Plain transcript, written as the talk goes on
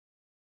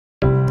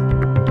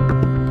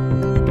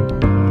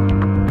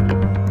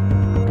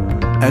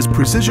As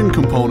precision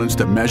components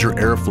that measure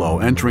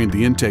airflow entering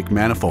the intake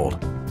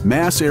manifold,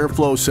 mass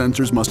airflow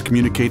sensors must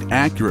communicate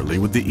accurately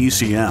with the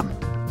ECM.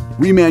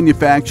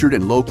 Remanufactured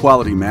and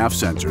low-quality MAF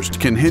sensors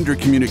can hinder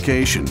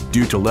communication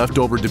due to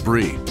leftover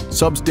debris,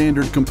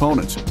 substandard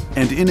components,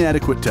 and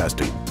inadequate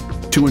testing.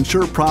 To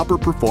ensure proper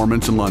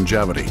performance and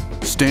longevity,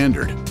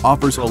 Standard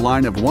offers a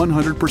line of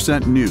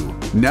 100% new,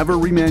 never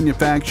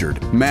remanufactured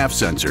MAF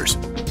sensors.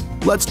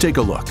 Let's take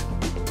a look.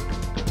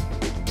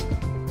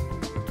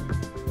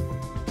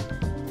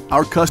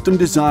 Our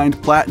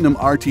custom-designed Platinum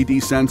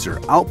RTD sensor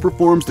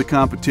outperforms the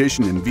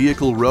competition in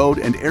vehicle road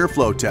and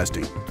airflow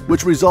testing,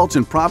 which results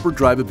in proper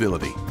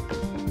drivability.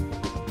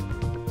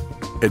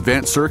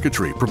 Advanced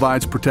circuitry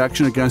provides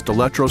protection against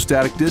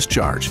electrostatic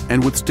discharge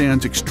and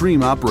withstands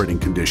extreme operating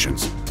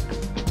conditions.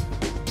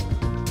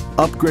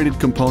 Upgraded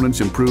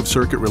components improve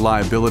circuit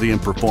reliability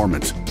and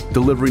performance,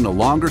 delivering a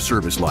longer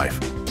service life.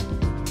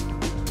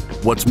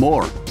 What's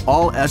more,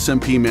 all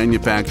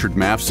SMP-manufactured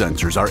MAF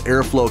sensors are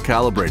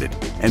airflow-calibrated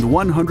and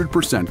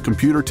 100%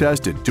 computer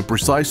tested to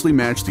precisely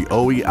match the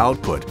OE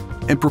output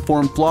and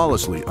perform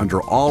flawlessly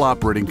under all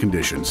operating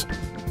conditions.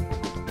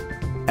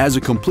 As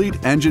a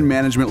complete engine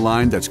management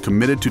line that's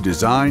committed to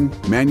design,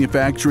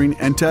 manufacturing,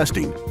 and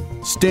testing,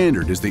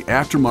 Standard is the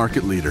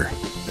aftermarket leader.